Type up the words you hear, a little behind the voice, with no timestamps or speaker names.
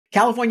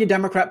California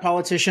Democrat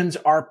politicians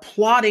are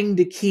plotting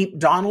to keep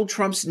Donald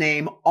Trump's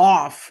name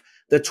off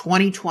the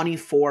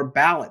 2024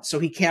 ballot so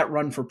he can't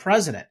run for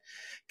president.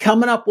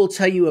 Coming up, we'll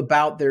tell you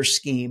about their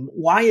scheme,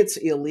 why it's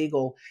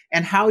illegal,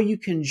 and how you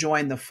can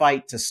join the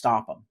fight to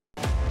stop them.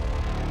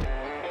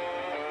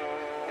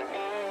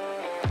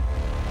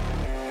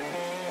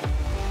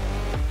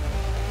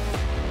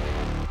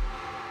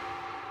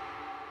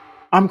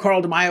 I'm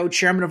Carl DeMaio,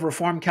 chairman of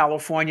Reform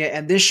California,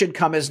 and this should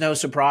come as no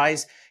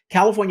surprise.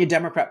 California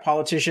Democrat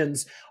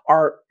politicians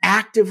are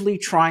actively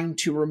trying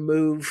to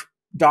remove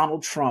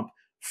Donald Trump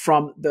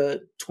from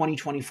the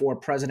 2024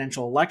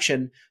 presidential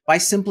election by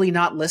simply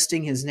not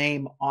listing his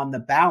name on the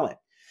ballot.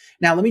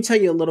 Now, let me tell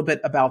you a little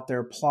bit about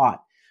their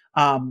plot.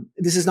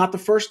 This is not the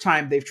first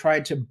time they've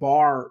tried to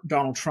bar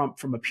Donald Trump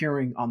from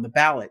appearing on the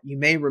ballot. You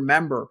may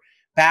remember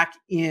back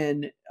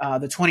in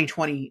the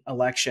 2020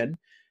 election,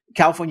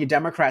 California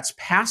Democrats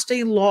passed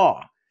a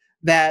law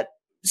that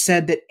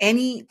said that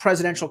any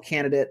presidential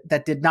candidate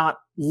that did not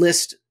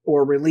list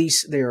or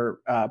release their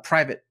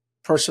private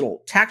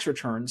personal tax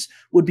returns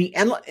would be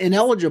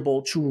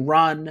ineligible to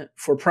run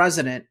for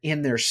president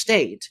in their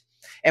state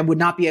and would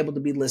not be able to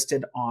be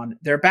listed on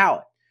their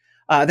ballot.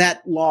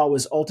 That law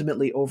was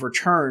ultimately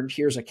overturned.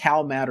 Here's a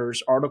Cal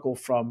Matters article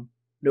from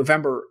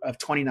November of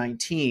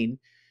 2019,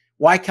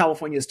 why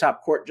California's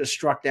top court just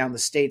struck down the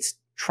state's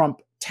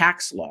Trump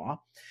tax law.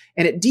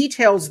 And it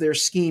details their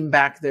scheme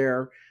back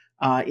there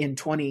in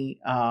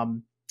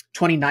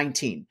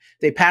 2019.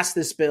 They passed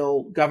this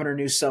bill. Governor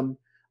Newsom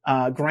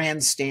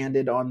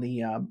grandstanded on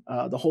the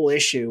whole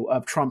issue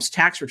of Trump's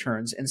tax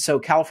returns. And so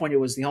California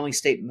was the only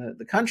state in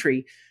the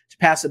country to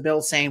pass a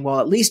bill saying, well,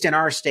 at least in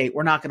our state,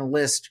 we're not going to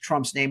list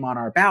Trump's name on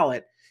our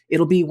ballot.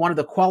 It'll be one of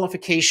the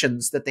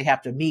qualifications that they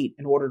have to meet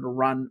in order to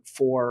run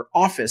for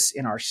office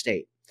in our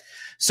state.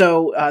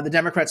 So the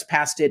Democrats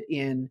passed it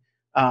in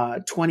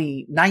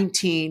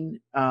 2019.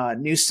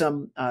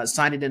 Newsom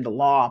signed it into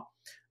law.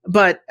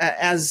 But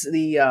as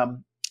the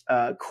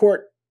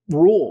court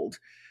ruled,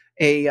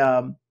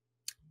 the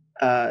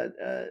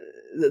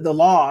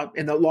law,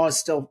 and the law is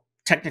still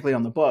technically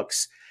on the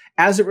books,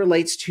 as it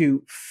relates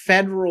to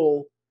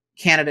federal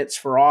candidates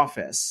for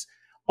office,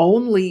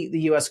 only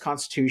the U.S.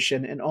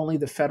 Constitution and only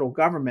the federal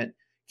government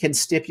can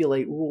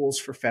stipulate rules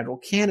for federal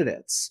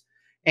candidates.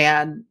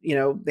 And, you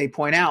know, they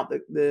point out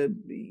that the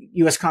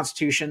U.S.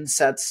 Constitution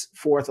sets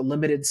forth a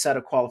limited set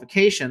of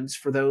qualifications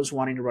for those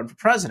wanting to run for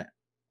president.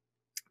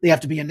 They have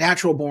to be a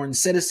natural born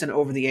citizen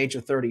over the age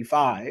of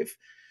 35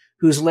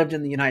 who's lived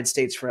in the United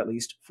States for at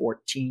least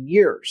 14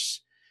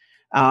 years.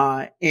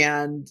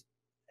 And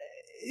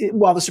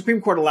while the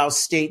Supreme Court allows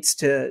states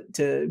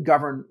to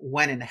govern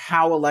when and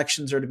how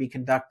elections are to be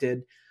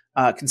conducted,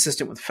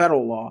 consistent with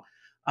federal law,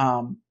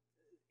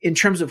 in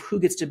terms of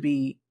who gets to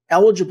be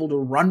eligible to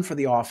run for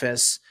the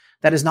office,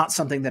 that is not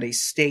something that a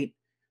state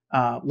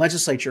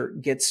legislature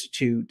gets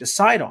to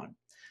decide on.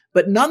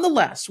 But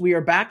nonetheless, we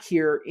are back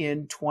here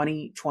in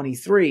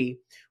 2023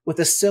 with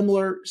a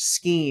similar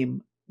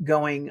scheme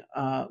going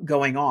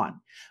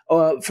on.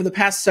 For the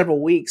past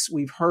several weeks,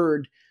 we've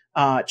heard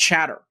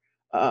chatter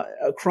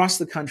across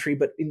the country,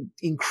 but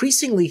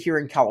increasingly here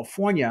in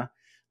California,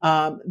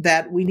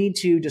 that we need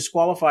to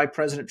disqualify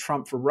President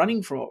Trump for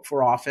running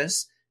for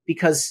office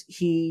because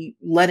he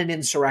led an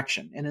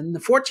insurrection. And in the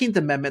 14th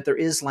Amendment, there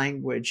is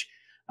language,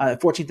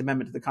 14th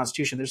Amendment to the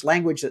Constitution, there's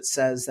language that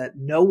says that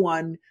no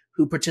one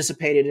who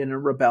participated in a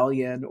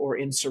rebellion or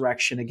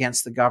insurrection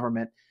against the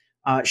government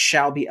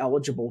shall be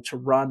eligible to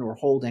run or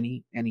hold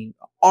any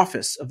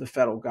office of the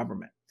federal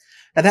government.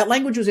 Now, that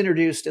language was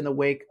introduced in the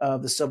wake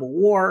of the Civil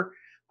War.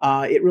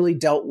 It really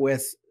dealt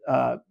with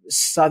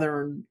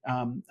Southern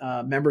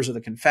members of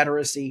the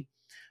Confederacy.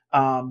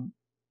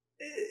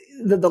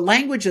 The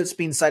language that's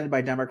being cited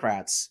by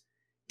Democrats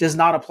does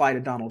not apply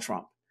to Donald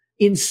Trump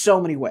in so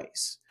many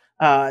ways,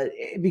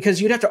 because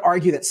you'd have to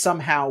argue that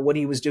somehow what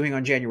he was doing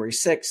on January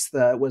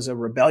 6th was a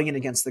rebellion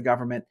against the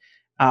government.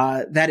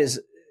 That is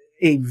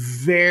a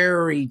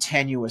very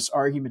tenuous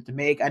argument to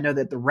make. I know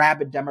that the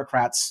rabid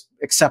Democrats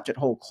accept it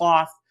whole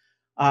cloth.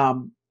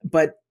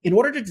 But in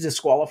order to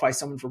disqualify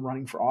someone from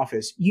running for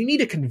office, you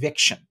need a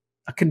conviction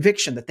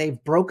that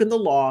they've broken the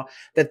law,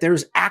 that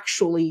there's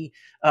actually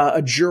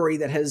a jury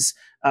that has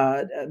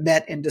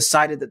met and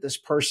decided that this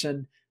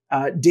person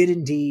did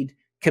indeed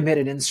commit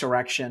an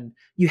insurrection.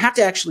 You have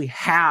to actually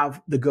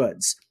have the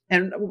goods.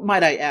 And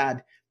might I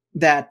add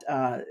that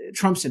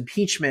Trump's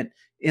impeachment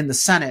in the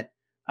Senate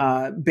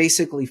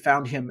basically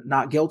found him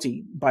not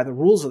guilty by the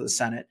rules of the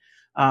Senate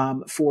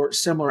for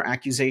similar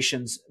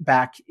accusations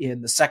back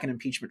in the second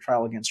impeachment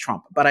trial against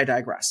Trump. But I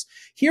digress.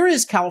 Here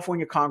is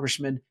California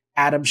Congressman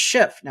Adam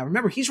Schiff. Now,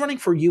 remember, he's running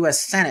for U.S.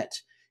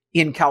 Senate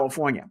in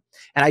California.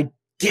 And I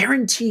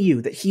guarantee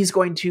you that he's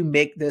going to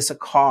make this a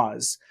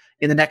cause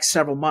in the next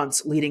several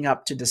months leading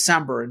up to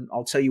December. And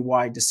I'll tell you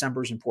why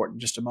December is important in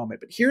just a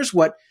moment. But here's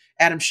what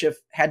Adam Schiff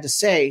had to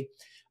say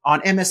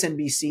on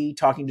MSNBC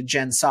talking to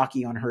Jen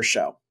Psaki on her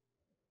show.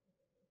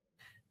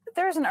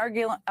 There's an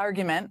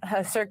argument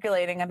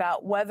circulating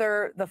about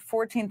whether the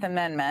 14th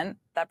Amendment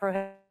that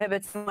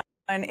prohibits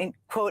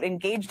quote,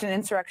 engaged in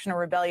insurrection or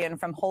rebellion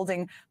from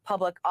holding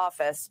public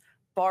office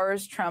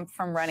bars Trump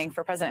from running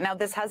for president. Now,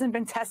 this hasn't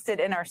been tested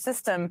in our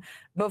system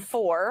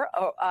before.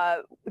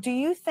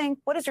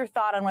 What is your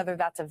thought on whether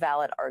that's a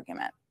valid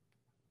argument?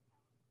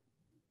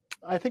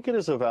 I think it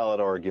is a valid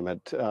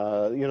argument. The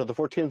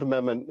 14th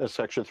Amendment,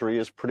 Section 3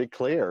 is pretty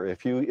clear.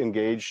 If you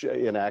engage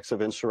in acts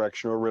of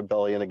insurrection or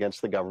rebellion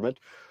against the government,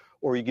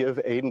 or you give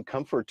aid and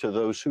comfort to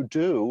those who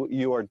do,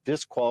 you are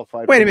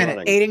disqualified. Wait a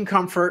minute, aid and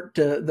comfort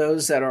to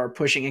those that are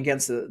pushing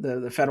against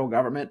the federal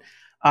government.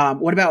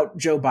 What about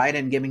Joe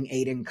Biden giving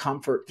aid and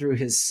comfort through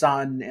his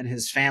son and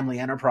his family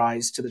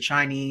enterprise to the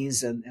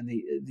Chinese and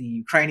the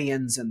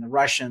Ukrainians and the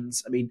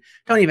Russians? I mean,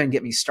 don't even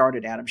get me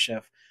started, Adam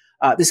Schiff.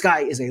 This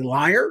guy is a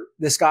liar.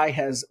 This guy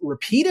has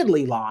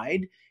repeatedly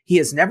lied. He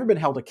has never been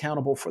held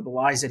accountable for the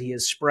lies that he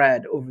has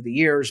spread over the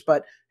years.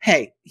 But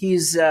hey,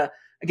 he's,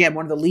 again,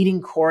 one of the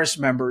leading chorus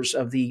members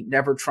of the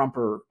Never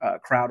Trumper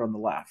crowd on the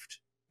left.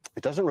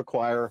 It doesn't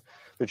require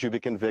that you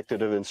be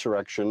convicted of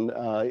insurrection.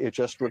 It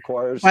just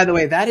requires... By the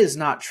way, that is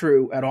not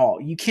true at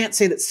all. You can't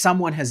say that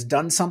someone has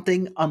done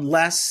something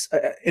unless,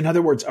 in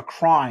other words, a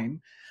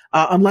crime,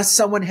 unless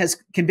someone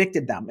has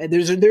convicted them. And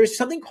there's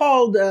something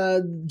called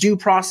due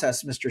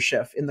process, Mr.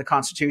 Schiff, in the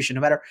Constitution.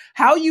 No matter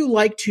how you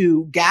like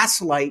to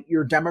gaslight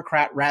your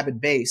Democrat rabid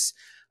base,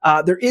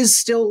 there is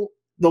still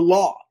the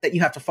law that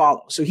you have to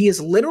follow. So he is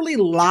literally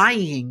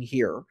lying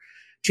here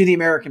to the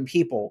American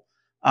people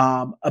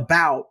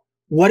about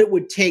what it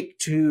would take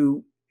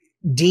to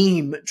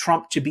deem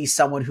Trump to be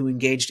someone who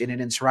engaged in an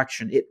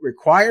insurrection. It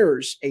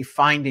requires a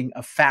finding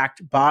of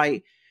fact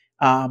by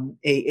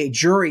a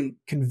jury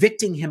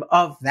convicting him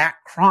of that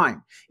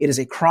crime. It is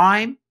a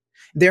crime.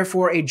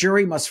 Therefore, a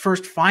jury must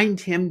first find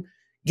him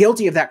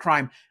guilty of that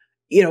crime.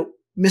 You know,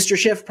 Mr.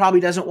 Schiff probably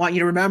doesn't want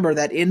you to remember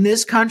that in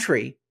this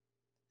country,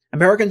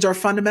 Americans are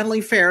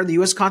fundamentally fair. The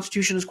U.S.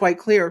 Constitution is quite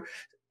clear.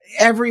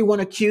 Everyone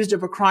accused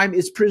of a crime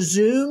is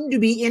presumed to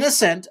be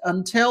innocent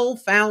until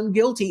found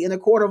guilty in a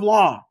court of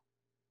law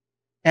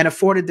and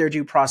afforded their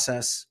due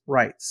process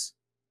rights.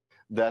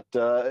 That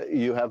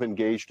you have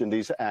engaged in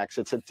these acts.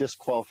 It's a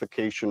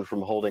disqualification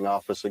from holding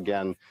office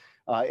again.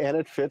 And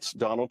it fits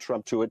Donald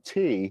Trump to a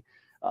T.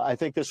 I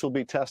think this will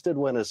be tested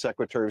when his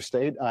Secretary of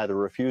State either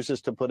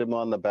refuses to put him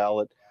on the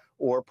ballot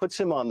or puts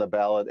him on the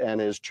ballot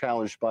and is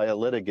challenged by a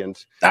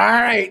litigant. All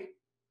right.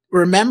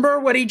 Remember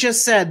what he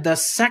just said, the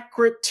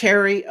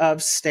Secretary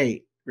of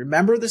State.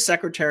 Remember the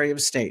Secretary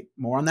of State.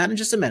 More on that in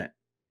just a minute.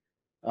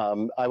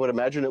 I would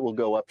imagine it will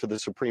go up to the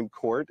Supreme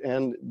Court,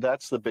 and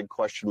that's the big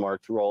question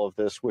mark through all of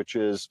this, which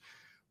is,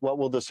 what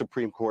will the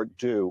Supreme Court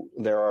do?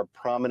 There are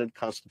prominent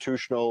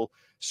constitutional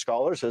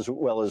scholars as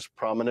well as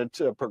prominent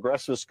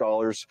progressive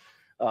scholars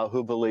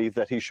who believe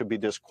that he should be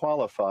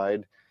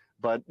disqualified.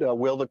 But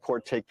will the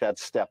court take that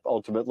step?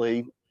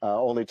 Ultimately,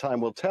 only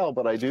time will tell.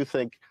 But I do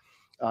think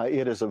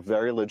it is a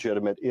very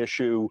legitimate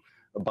issue.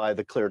 By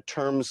the clear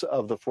terms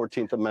of the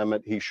 14th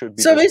Amendment, he should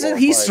be. So basically,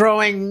 he's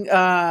throwing,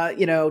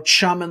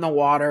 chum in the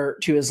water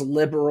to his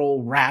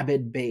liberal,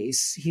 rabid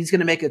base. He's going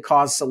to make a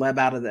cause celeb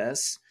out of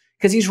this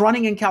because he's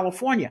running in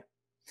California.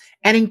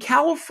 And in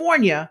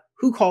California,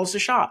 who calls the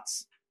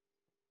shots?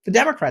 The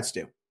Democrats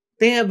do.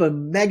 They have a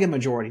mega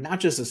majority, not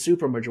just a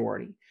super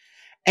majority.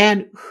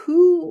 And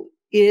who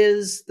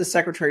is the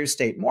Secretary of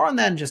State? More on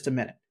that in just a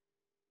minute.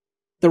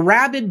 The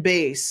rabid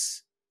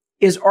base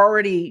is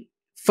already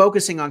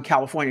focusing on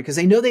California because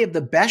they know they have the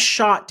best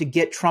shot to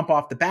get Trump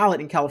off the ballot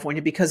in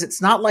California because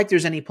it's not like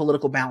there's any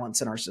political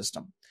balance in our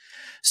system.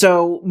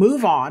 So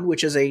Move On,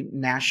 which is a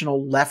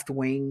national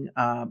left-wing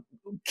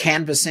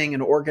canvassing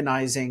and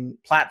organizing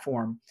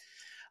platform,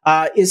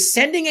 is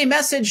sending a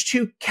message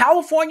to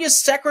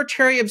California's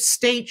Secretary of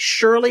State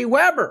Shirley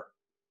Weber,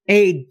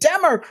 a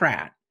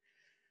Democrat,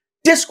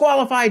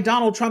 disqualify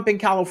Donald Trump in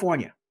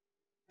California.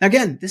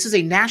 Again, this is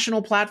a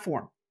national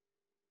platform.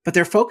 But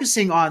they're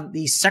focusing on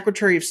the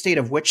Secretary of State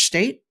of which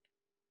state?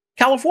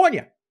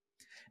 California.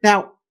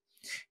 Now,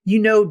 you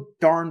know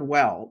darn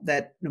well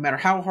that no matter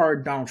how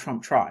hard Donald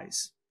Trump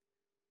tries,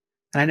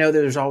 and I know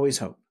there's always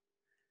hope,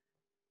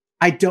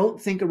 I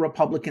don't think a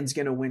Republican's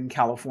going to win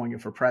California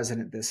for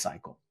president this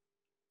cycle.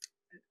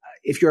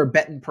 If you're a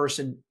betting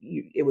person,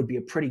 it would be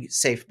a pretty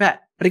safe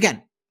bet. But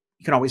again,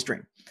 you can always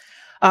dream.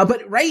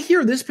 But right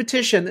here, this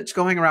petition that's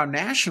going around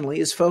nationally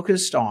is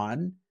focused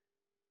on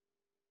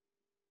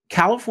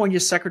California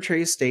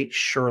Secretary of State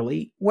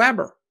Shirley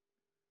Weber.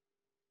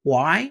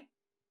 Why?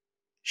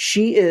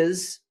 She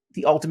is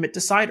the ultimate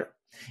decider.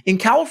 In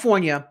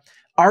California,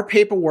 our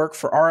paperwork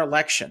for our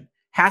election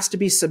has to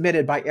be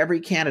submitted by every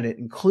candidate,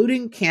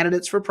 including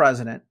candidates for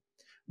president,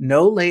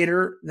 no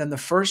later than the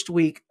first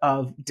week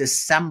of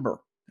December.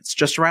 It's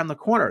just around the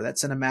corner.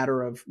 That's in a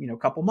matter of, a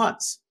couple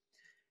months.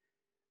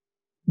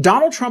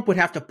 Donald Trump would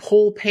have to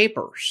pull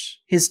papers.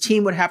 His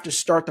team would have to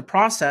start the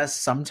process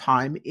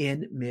sometime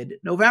in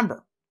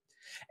mid-November.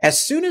 As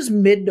soon as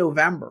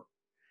mid-November,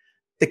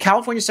 the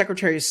California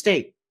Secretary of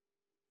State,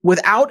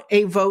 without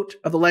a vote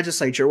of the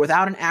legislature,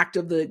 without an act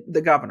of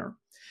the governor,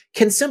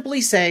 can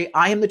simply say,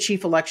 I am the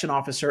chief election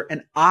officer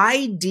and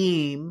I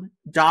deem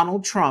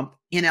Donald Trump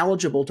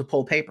ineligible to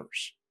pull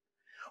papers.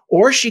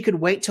 Or she could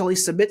wait till he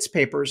submits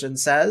papers and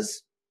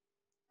says,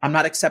 I'm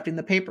not accepting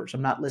the papers.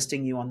 I'm not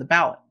listing you on the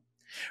ballot.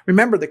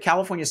 Remember, the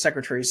California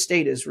Secretary of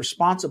State is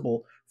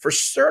responsible for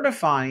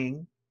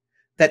certifying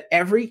that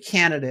every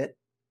candidate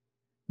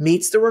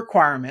meets the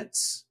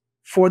requirements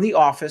for the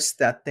office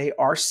that they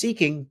are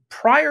seeking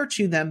prior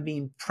to them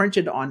being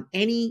printed on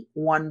any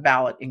one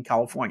ballot in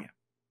California.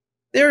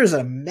 There is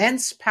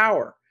immense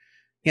power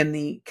in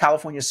the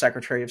California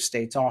Secretary of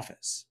State's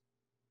office.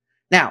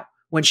 Now,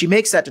 when she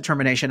makes that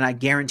determination, I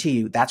guarantee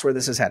you that's where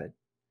this is headed.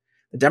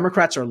 The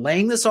Democrats are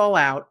laying this all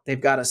out. They've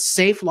got a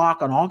safe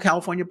lock on all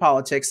California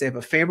politics. They have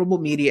a favorable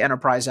media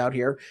enterprise out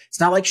here. It's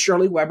not like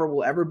Shirley Weber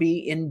will ever be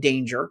in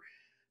danger.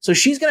 So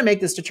she's going to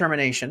make this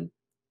determination,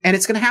 and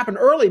it's going to happen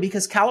early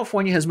because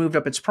California has moved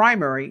up its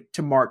primary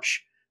to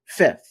March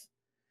 5th.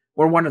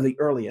 We're one of the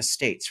earliest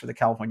states for the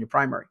California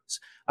primaries,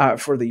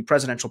 for the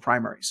presidential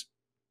primaries.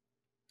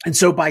 And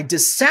so by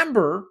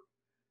December,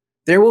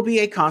 there will be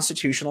a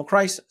constitutional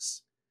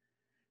crisis.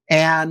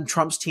 And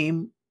Trump's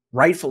team,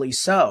 rightfully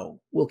so,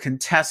 will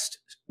contest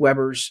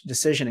Weber's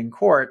decision in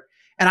court.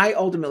 And I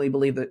ultimately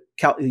believe that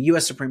the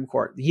U.S. Supreme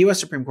Court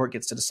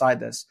gets to decide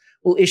this,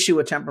 will issue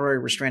a temporary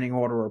restraining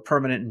order or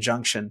permanent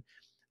injunction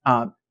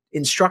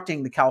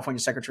instructing the California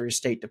Secretary of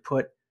State to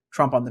put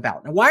Trump on the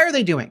ballot. Now, why are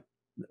they doing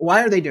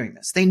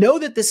this? They know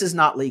that this is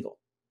not legal,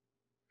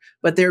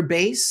 but their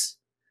base,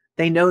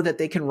 they know that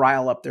they can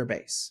rile up their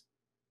base.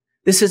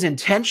 This is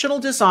intentional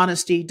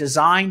dishonesty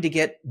designed to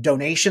get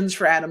donations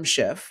for Adam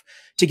Schiff,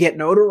 to get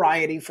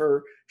notoriety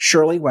for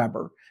Shirley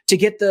Weber, to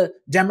get the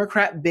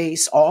Democrat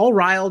base all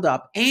riled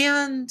up,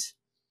 and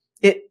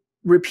it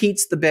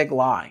repeats the big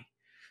lie.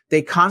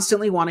 They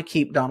constantly want to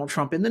keep Donald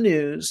Trump in the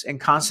news and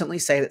constantly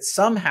say that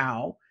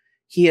somehow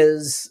he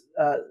is,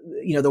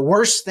 the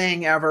worst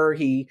thing ever.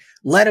 He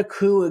led a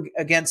coup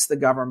against the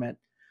government.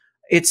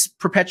 It's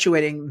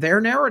perpetuating their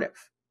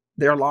narrative,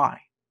 their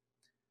lie.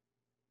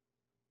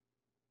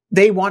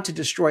 They want to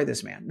destroy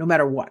this man, no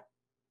matter what.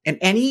 And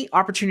any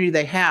opportunity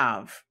they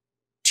have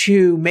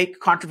to make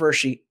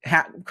controversy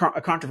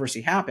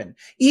happen,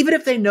 even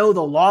if they know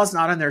the law's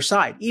not on their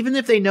side, even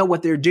if they know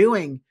what they're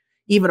doing,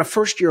 even a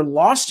first-year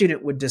law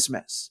student would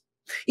dismiss,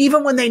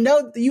 even when they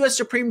know that the U.S.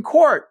 Supreme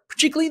Court,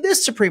 particularly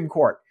this Supreme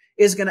Court,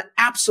 is going to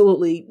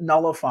absolutely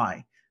nullify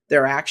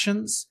their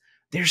actions,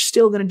 they're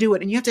still going to do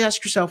it. And you have to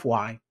ask yourself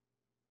why.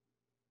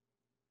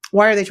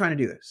 Why are they trying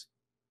to do this?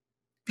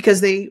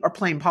 Because they are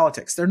playing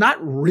politics. They're not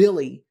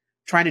really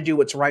trying to do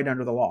what's right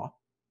under the law.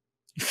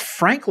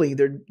 Frankly,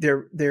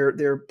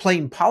 they're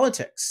playing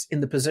politics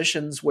in the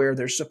positions where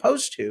they're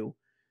supposed to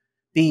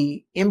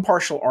be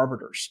impartial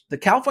arbiters. The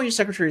California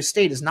Secretary of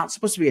State is not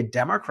supposed to be a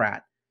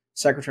Democrat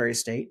Secretary of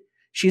State.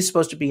 She's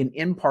supposed to be an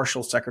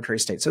impartial Secretary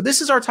of State. So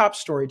this is our top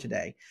story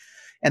today,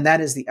 and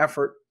that is the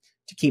effort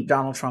to keep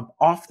Donald Trump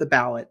off the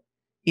ballot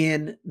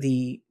in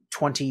the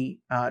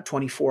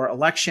 2024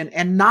 election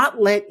and not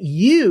let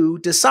you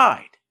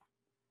decide.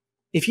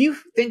 If you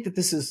think that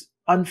this is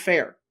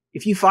unfair,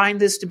 if you find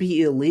this to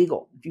be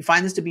illegal, if you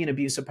find this to be an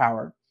abuse of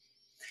power,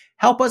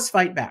 help us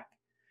fight back.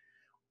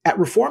 At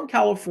Reform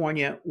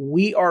California,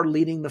 we are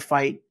leading the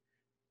fight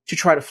to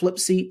try to flip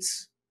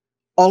seats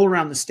all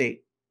around the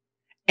state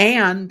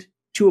and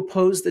to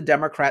oppose the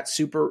Democrat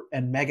super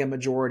and mega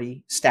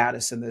majority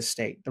status in this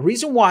state. The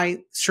reason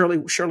why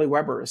Shirley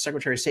Weber, as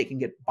Secretary of State, can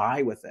get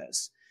by with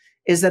this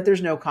is that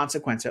there's no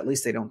consequence. At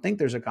least they don't think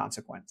there's a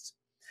consequence.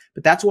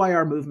 But that's why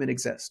our movement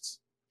exists.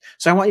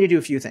 So I want you to do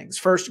a few things.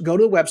 First, go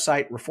to the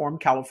website,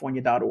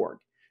 reformcalifornia.org.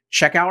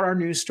 Check out our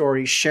news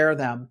stories, share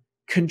them,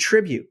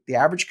 contribute. The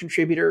average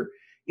contributor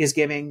is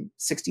giving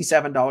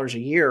 $67 a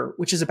year,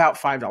 which is about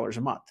 $5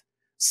 a month.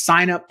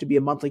 Sign up to be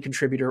a monthly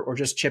contributor or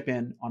just chip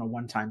in on a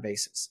one-time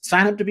basis.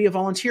 Sign up to be a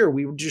volunteer.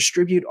 We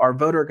distribute our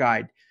voter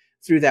guide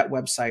through that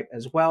website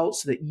as well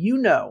so that you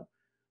know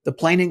the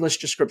plain English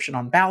description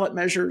on ballot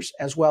measures,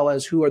 as well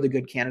as who are the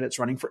good candidates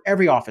running for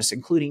every office,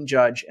 including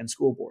judge and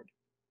school board.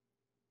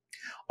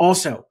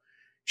 Also,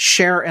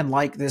 share and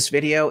like this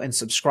video and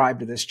subscribe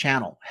to this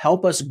channel.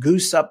 Help us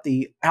goose up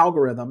the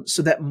algorithm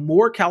so that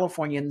more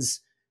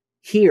Californians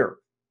hear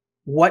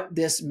what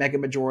this mega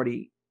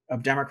majority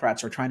of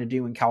Democrats are trying to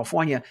do in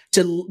California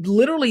to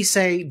literally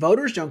say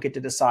voters don't get to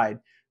decide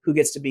who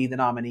gets to be the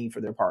nominee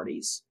for their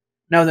parties.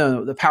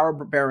 No. The power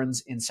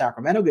barons in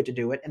Sacramento get to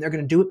do it, and they're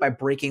going to do it by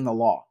breaking the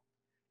law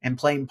and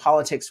playing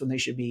politics when they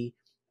should be,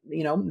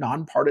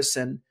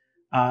 nonpartisan,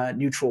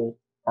 neutral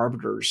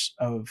arbiters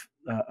of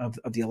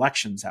the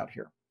elections out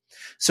here.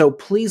 So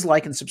please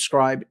like and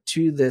subscribe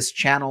to this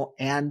channel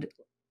and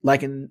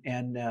like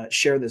and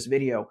share this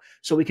video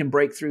so we can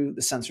break through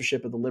the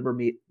censorship of the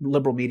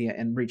liberal media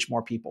and reach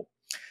more people.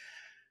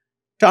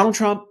 Donald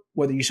Trump,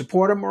 whether you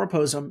support him or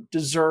oppose him,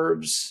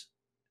 deserves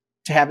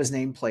to have his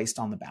name placed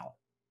on the ballot.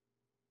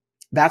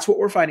 That's what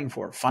we're fighting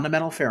for,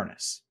 fundamental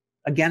fairness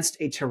against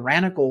a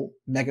tyrannical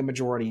mega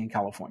majority in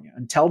California.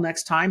 Until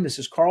next time, this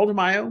is Carl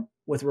DeMaio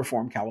with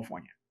Reform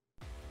California.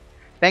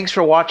 Thanks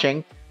for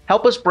watching.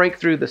 Help us break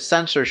through the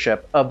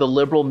censorship of the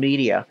liberal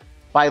media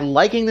by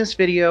liking this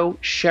video,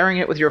 sharing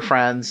it with your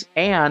friends,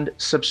 and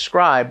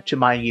subscribe to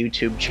my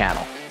YouTube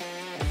channel.